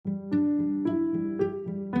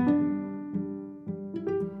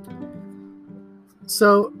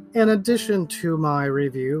So, in addition to my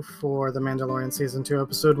review for The Mandalorian Season 2,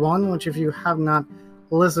 Episode 1, which if you have not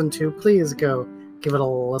listened to, please go give it a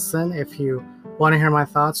listen. If you want to hear my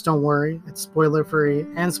thoughts, don't worry. It's spoiler-free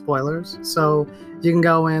and spoilers. So, you can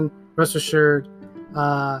go in, rest assured,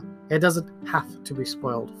 it doesn't have to be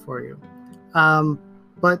spoiled for you.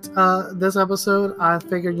 But this episode, I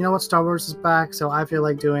figured, you know what, Star Wars is back, so I feel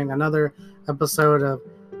like doing another episode of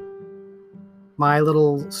my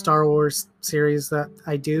little Star Wars series that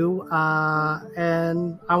I do,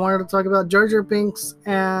 and I wanted to talk about Jar Jar Binks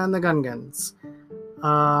and the Gungans.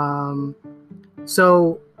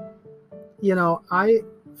 So, I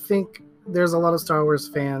think there's a lot of Star Wars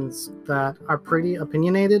fans that are pretty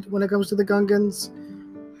opinionated when it comes to the Gungans.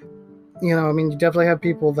 You definitely have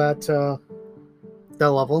people that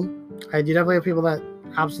love them, and you definitely have people that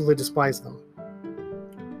absolutely despise them.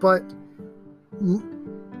 But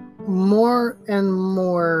more and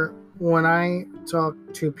more when I talk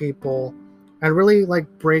to people and really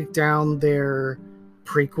break down their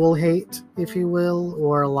prequel hate, if you will,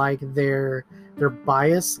 or their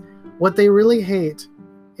bias, what they really hate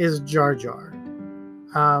is Jar Jar.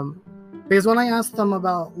 Because when I ask them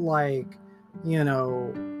about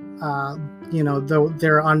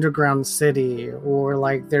their underground city,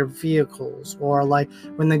 or their vehicles, or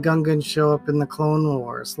when the Gungans show up in the Clone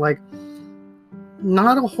Wars,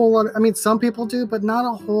 not a whole lot. Some people do, but not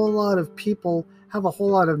a whole lot of people have a whole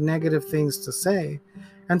lot of negative things to say.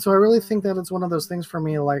 And so I really think that it's one of those things for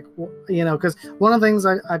me, because one of the things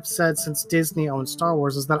I've said since Disney owned Star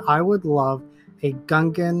Wars is that I would love a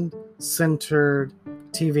Gungan-centered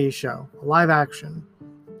TV show, live action.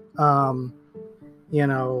 I'm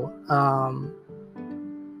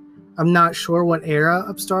not sure what era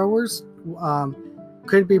of Star Wars.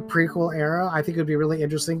 Could be prequel era. I think it would be really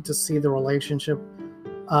interesting to see the relationship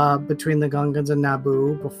between the Gungans and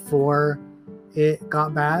Naboo before it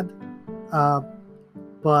got bad. But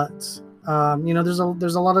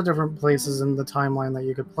there's a lot of different places in the timeline that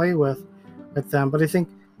you could play with them. But I think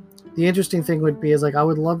the interesting thing would be I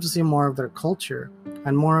would love to see more of their culture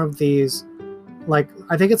and more of these. I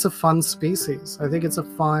think it's a fun species. I think it's a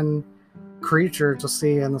fun creature to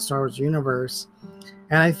see in the Star Wars universe,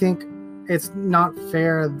 and I think it's not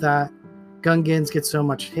fair that Gungans get so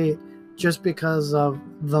much hate just because of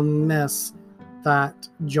the mess that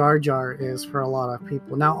Jar Jar is for a lot of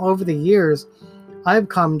people. Now, over the years, I've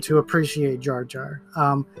come to appreciate Jar Jar.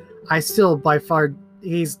 I still, by far,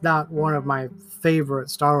 he's not one of my favorite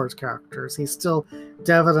Star Wars characters. He's still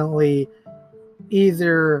definitely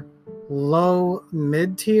either low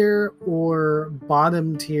mid-tier or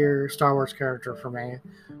bottom tier Star Wars character for me.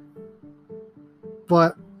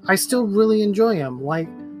 But I still really enjoy him.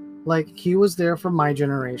 He was there for my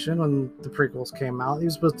generation when the prequels came out. He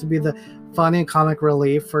was supposed to be the funny comic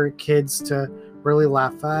relief for kids to really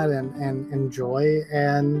laugh at and enjoy.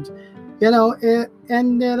 And, it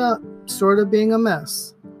ended up sort of being a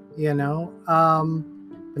mess, not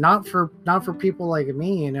for people like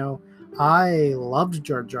me, I loved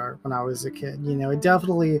Jar Jar when I was a kid. It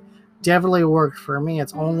definitely worked for me.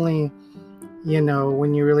 It's only,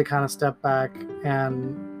 when you really kind of step back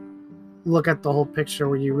and look at the whole picture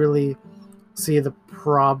where you really see the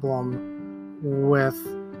problem with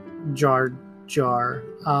Jar Jar.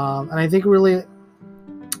 And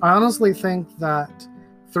I honestly think that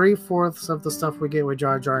 3/4 of the stuff we get with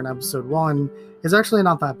Jar Jar in episode 1 is actually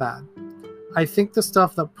not that bad. I think the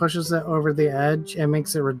stuff that pushes it over the edge and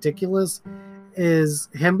makes it ridiculous is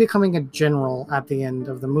him becoming a general at the end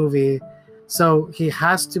of the movie. So he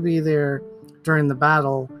has to be there during the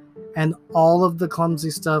battle, and all of the clumsy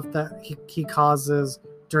stuff that he causes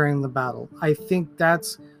during the battle. I think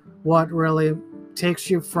that's what really takes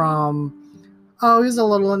you from, oh, he's a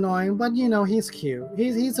little annoying, but he's cute.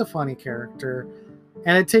 He's a funny character.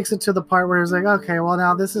 And it takes it to the part where it's okay, well,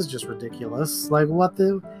 now this is just ridiculous. What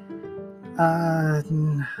the...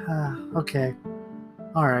 okay.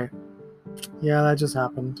 Alright. Yeah, that just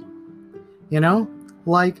happened.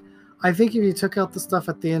 I think if you took out the stuff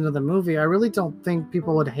at the end of the movie, I really don't think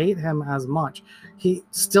people would hate him as much. He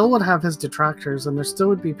still would have his detractors, and there still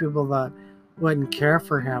would be people that wouldn't care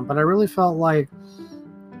for him. But I really felt like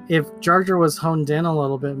if Jar Jar was honed in a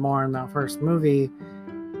little bit more in that first movie,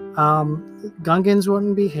 Gungans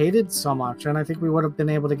wouldn't be hated so much, and I think we would have been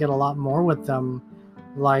able to get a lot more with them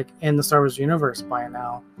in the Star Wars universe by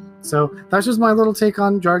now. So that's just my little take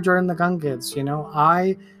on Jar Jar and the Gungans.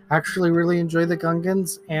 I actually really enjoy the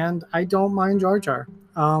Gungans, and I don't mind Jar Jar.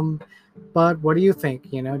 But what do you think?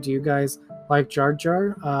 Do you guys like Jar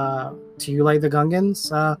Jar? Do you like the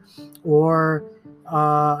Gungans? Or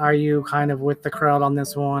are you kind of with the crowd on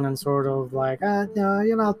this one and sort of no,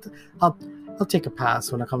 I'll take a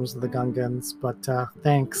pass when it comes to the Gungans. But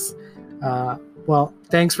thanks. Well,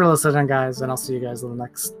 thanks for listening, guys, and I'll see you guys in the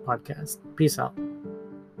next podcast. Peace out.